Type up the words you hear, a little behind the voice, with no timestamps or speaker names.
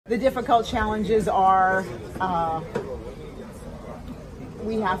The difficult challenges are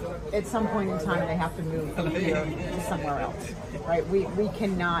we have, at some point in time, they have to move from here to somewhere else, right? We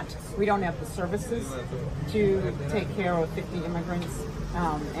don't have the services to take care of 50 immigrants,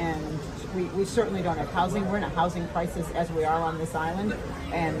 and we certainly don't have housing. We're in a housing crisis as we are on this island,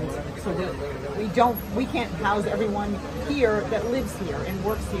 and so we can't house everyone here that lives here and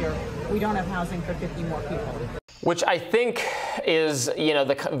works here. We don't have housing for 50 more people. Which I think is,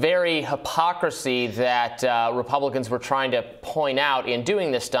 the very hypocrisy that Republicans were trying to point out in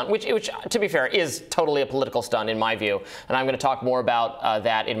doing this stunt, which, to be fair, is totally a political stunt in my view. And I'm going to talk more about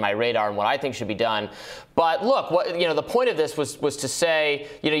that in my radar and what I think should be done. But look, the point of this was to say,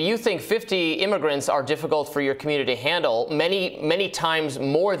 you think 50 immigrants are difficult for your community to handle. Many times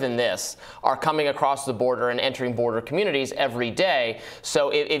more than this are coming across the border and entering border communities every day.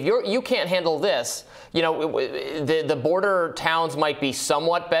 So if you can't handle this, the border towns might be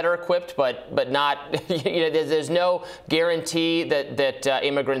somewhat better equipped, but not. There's no guarantee that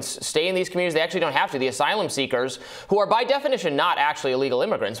immigrants stay in these communities. They actually don't have to. The asylum seekers, who are by definition not actually illegal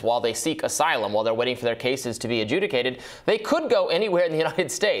immigrants, while they seek asylum, while they're waiting for their cases to be adjudicated, they could go anywhere in the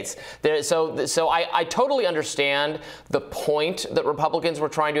United States. So I totally understand the point that Republicans were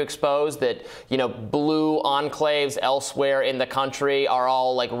trying to expose, that blue enclaves elsewhere in the country are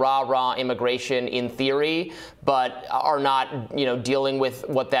all like rah-rah immigration in theory, but are not, dealing with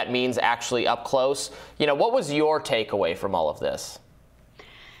what that means actually up close. What was your takeaway from all of this?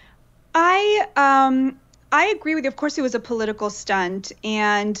 I agree with you. Of course, it was a political stunt.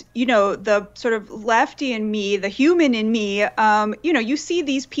 And, the sort of lefty in me, the human in me, you see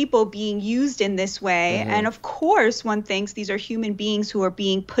these people being used in this way. Mm-hmm. And of course, one thinks these are human beings who are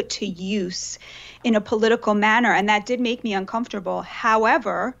being put to use in a political manner. And that did make me uncomfortable.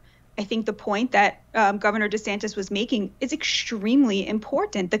 However, I think the point that Governor DeSantis was making is extremely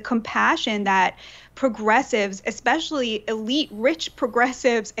important. The compassion that progressives, especially elite, rich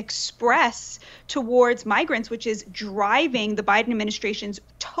progressives, express towards migrants, which is driving the Biden administration's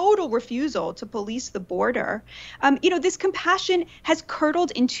total refusal to police the border. This compassion has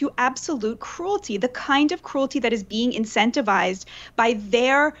curdled into absolute cruelty, the kind of cruelty that is being incentivized by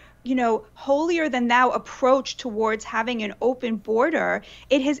their holier than thou approach towards having an open border.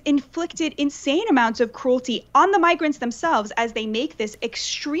 It has inflicted insane amounts of cruelty on the migrants themselves as they make this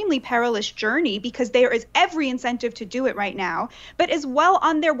extremely perilous journey, because there is every incentive to do it right now, but as well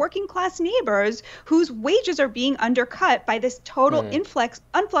on their working class neighbors whose wages are being undercut by this total influx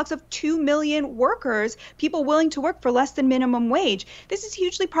of 2 million workers, people willing to work for less than minimum wage. This is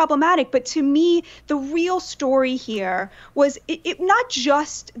hugely problematic. But to me, the real story here was it not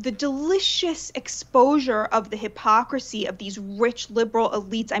just the delicious exposure of the hypocrisy of these rich liberal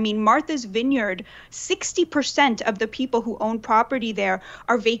elites. I mean, Martha's Vineyard, 60% of the people who own property there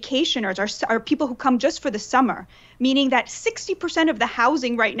are vacationers, are people who come just for the summer, meaning that 60% of the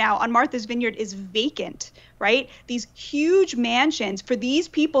housing right now on Martha's Vineyard is vacant, right? These huge mansions for these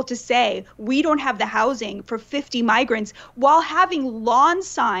people to say, we don't have the housing for 50 migrants, while having lawn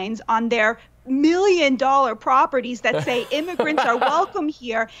signs on their $1 million properties that say immigrants are welcome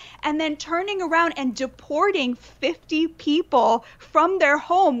here, and then turning around and deporting 50 people from their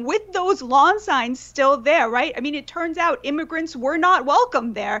home with those lawn signs still there, right? I mean, it turns out immigrants were not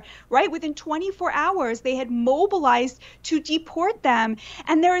welcome there, right? Within 24 hours, they had mobilized to deport them.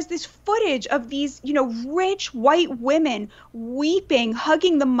 And there is this footage of these, rich white women weeping,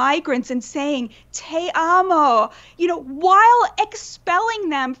 hugging the migrants and saying, "Te amo," while expelling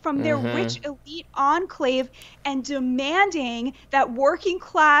them from their rich elite enclave and demanding that working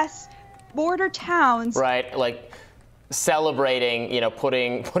class border towns, right, like celebrating,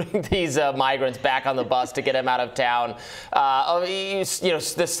 putting these migrants back on the bus to get them out of town.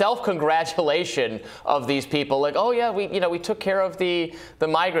 The self-congratulation of these people, like, oh yeah, we took care of the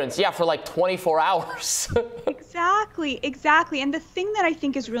migrants, yeah, for like 24 hours. Exactly. And the thing that I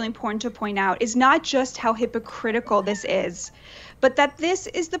think is really important to point out is not just how hypocritical this is, but that this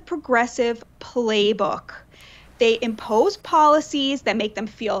is the progressive playbook. They impose policies that make them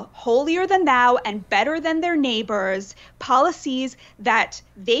feel holier than thou and better than their neighbors, policies that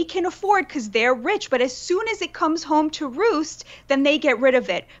they can afford because they're rich. But as soon as it comes home to roost, then they get rid of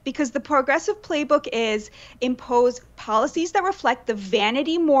it, because the progressive playbook is impose policies that reflect the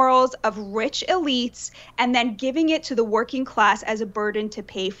vanity morals of rich elites and then giving it to the working class as a burden to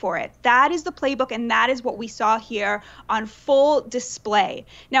pay for it. That is the playbook, and that is what we saw here on full display.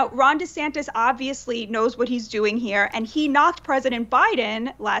 Now, Ron DeSantis obviously knows what he's doing here, and he knocked President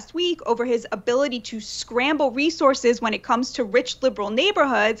Biden last week over his ability to scramble resources when it comes to rich liberal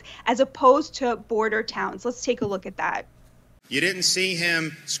neighborhoods as opposed to border towns. Let's take a look at that. You didn't see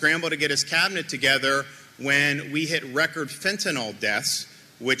him scramble to get his cabinet together when we hit record fentanyl deaths,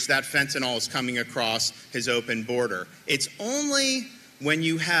 which that fentanyl is coming across his open border. It's only when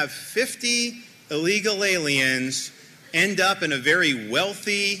you have 50 illegal aliens end up in a very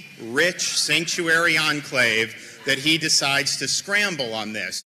wealthy, rich sanctuary enclave that he decides to scramble on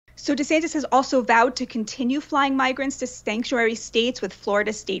this. So DeSantis has also vowed to continue flying migrants to sanctuary states with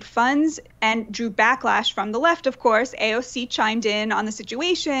Florida state funds and drew backlash from the left, of course. AOC chimed in on the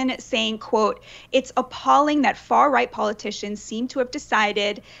situation, saying, quote, "It's appalling that far-right politicians seem to have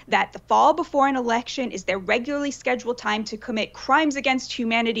decided that the fall before an election is their regularly scheduled time to commit crimes against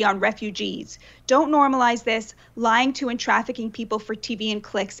humanity on refugees. Don't normalize this. Lying to and trafficking people for TV and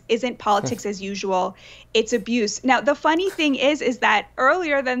clicks isn't politics as usual. It's abuse." Now, the funny thing is that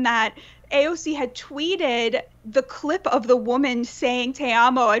earlier than that, AOC had tweeted the clip of the woman saying "Te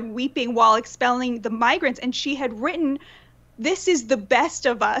amo" and weeping while expelling the migrants, and she had written, "This is the best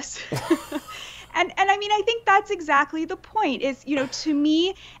of us." And I mean, I think that's exactly the point is, you know, to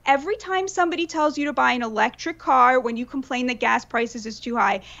me, every time somebody tells you to buy an electric car when you complain that gas prices is too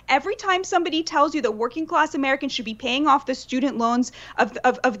high, every time somebody tells you that working class Americans should be paying off the student loans of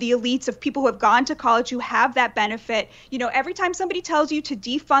the elites, of people who have gone to college who have that benefit, you know, every time somebody tells you to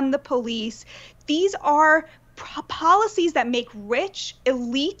defund the police, these are policies that make rich,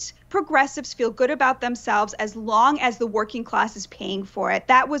 elite progressives feel good about themselves as long as the working class is paying for it.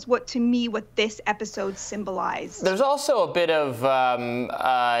 That was what, to me, what this episode symbolized. There's also a bit of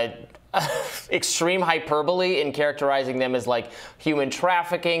extreme hyperbole in characterizing them as like human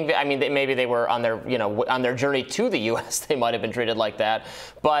trafficking. I mean, maybe they were on their, on their journey to the U.S. They might have been treated like that.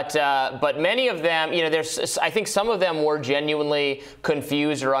 But many of them, I think some of them were genuinely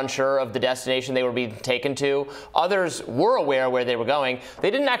confused or unsure of the destination they were being taken to. Others were aware where they were going.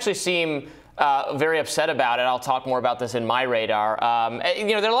 They didn't actually seem very upset about it. I'll talk more about this in my radar.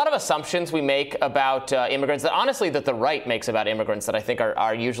 There are a lot of assumptions we make about immigrants that honestly that the right makes about immigrants that I think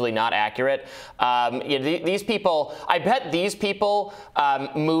are usually not accurate. These people, I bet these people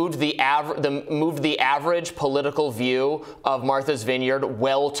moved the average political view of Martha's Vineyard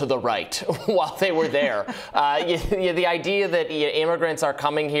well to the right while they were there. The idea that immigrants are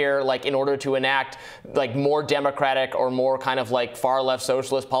coming here like in order to enact like more democratic or more kind of like far left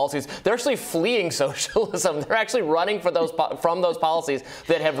socialist policies, they're actually fleeing socialism. They're actually running from those policies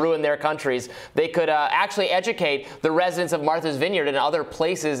that have ruined their countries. They could actually educate the residents of Martha's Vineyard and other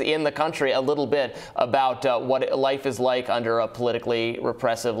places in the country a little bit about what life is like under a politically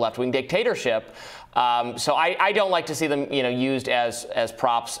repressive left-wing dictatorship. So I don't like to see them, used as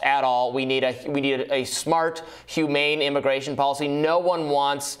props at all. We need a smart, humane immigration policy. No one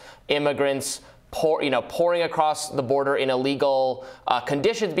wants immigrants pouring across the border in illegal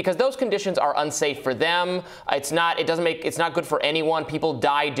conditions, because those conditions are unsafe for them. It's not good for anyone. People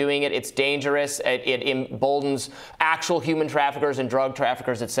die doing it. It's dangerous. It emboldens actual human traffickers and drug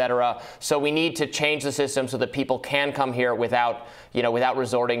traffickers, etc. So we need to change the system so that people can come here without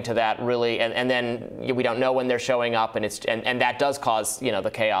resorting to that really. And then we don't know when they're showing up, and that does cause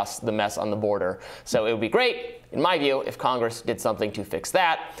the chaos, the mess on the border. So it would be great, in my view, if Congress did something to fix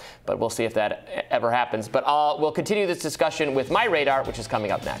that. But we'll see if that ever happens. But we'll continue this discussion with My Radar, which is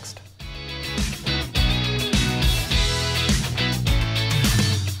coming up next.